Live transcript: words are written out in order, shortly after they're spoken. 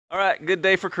All right, good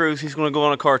day for Cruz. He's going to go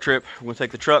on a car trip. We're going to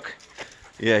take the truck.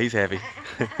 Yeah, he's happy.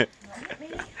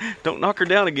 Don't knock her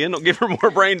down again. Don't give her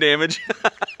more brain damage.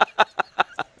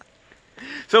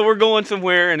 So we're going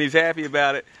somewhere, and he's happy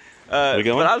about it. But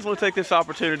I just want to take this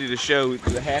opportunity to show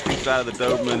the happy side of the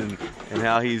Doberman and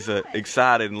how he's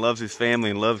excited and loves his family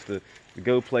and loves to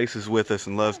go places with us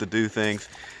and loves to do things.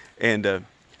 And I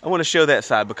want to show that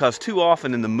side because too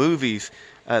often in the movies,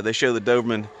 they show the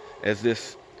Doberman as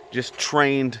this just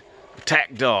trained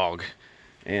attack dog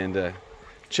and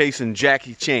chasing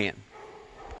Jackie Chan.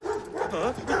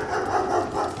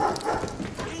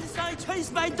 Inside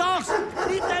chase my dogs!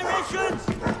 Leave directions!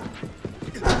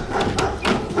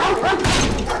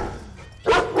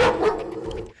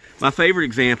 My favorite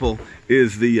example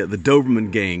is the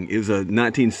Doberman gang. It was a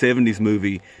 1970s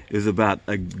movie. It was about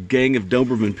a gang of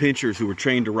Doberman Pinschers who were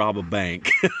trained to rob a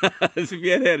bank. So if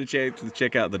you hadn't had a chance to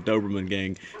check out the Doberman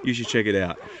gang, you should check it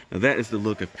out. Now that is the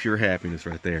look of pure happiness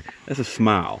right there. That's a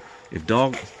smile. If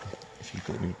you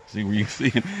can see where you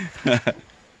see it.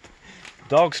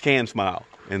 Dogs can smile,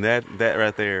 and that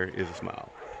right there is a smile.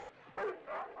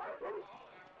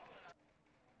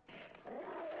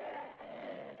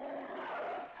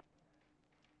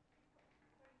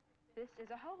 This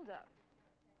is a holdup.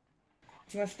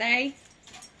 You want to stay?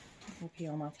 I'll pee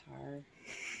on my tire.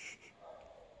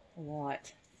 A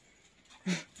lot.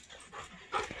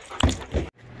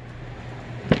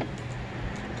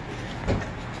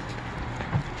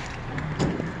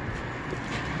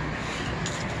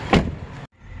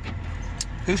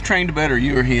 Who's trained better,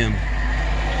 you or him?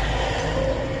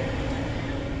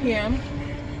 Him.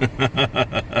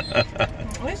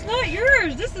 It's not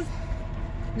yours.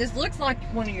 This looks like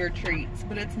one of your treats,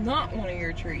 but it's not one of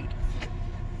your treats.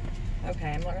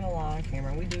 Okay, I'm not gonna lie on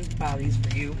camera. We do buy these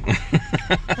for you.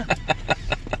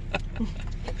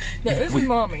 No, this is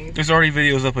Mommy's. There's already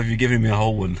videos up of you giving me a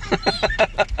whole one.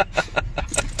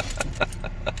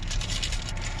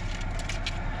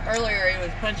 Earlier he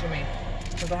was punching me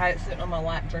because I had it sitting on my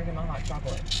lap drinking my hot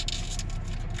chocolate.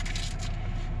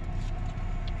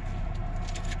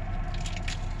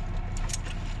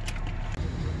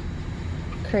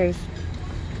 Cruz,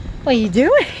 what are you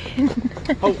doing?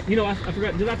 Oh, you know, I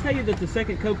forgot. Did I tell you that the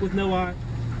second Coke with no eye?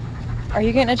 Are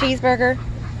you getting a cheeseburger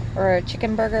or a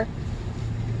chicken burger?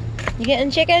 You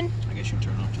getting chicken? I guess you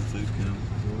turn off the food cam.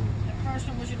 The first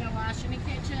one was your no ice, any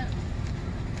ketchup?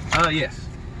 Yes.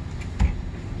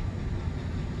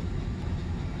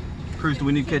 Cruz, do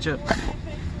we need ketchup?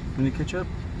 We need ketchup?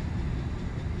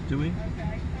 Do we?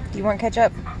 Do you want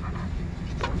ketchup?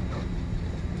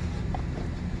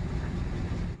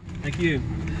 Thank you.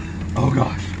 Oh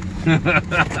gosh.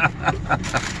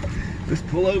 Let's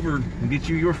pull over and get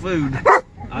you your food.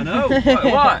 I know.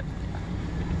 What?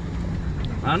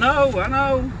 I know.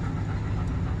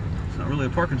 It's not really a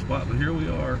parking spot, but here we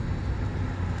are.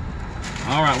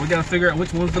 All right, we got to figure out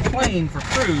which one's the plane for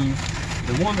Cruz.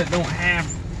 The one that don't have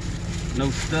no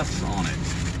stuffs on it.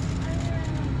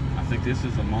 I think this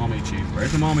is a mommy cheeseburger.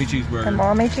 It's a mommy cheeseburger. The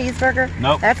mommy cheeseburger?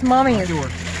 Nope. That's Mommy's.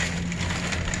 Yours.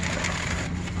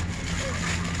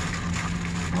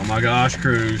 Oh my gosh,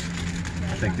 Cruz.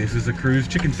 I think this is a Cruz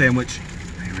chicken sandwich.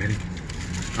 Are you ready?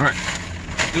 All right,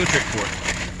 do a trick for it.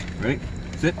 Ready?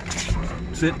 Sit,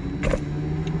 sit,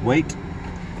 wait,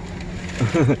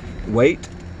 wait,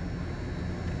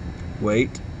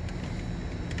 wait.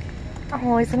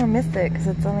 Oh, he's gonna miss it because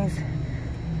it's on his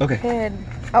head.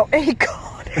 Oh, he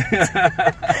got it.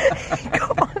 He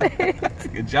got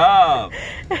it. Good job.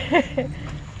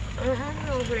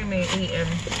 What do you mean eating?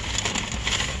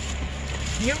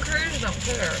 You and Cruz don't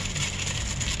care.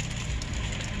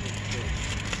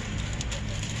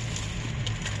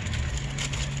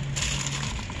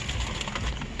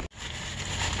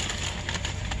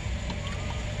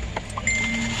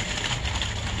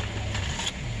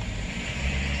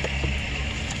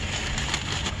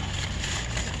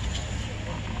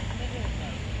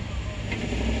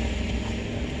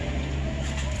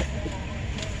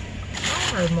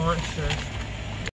 They're monsters.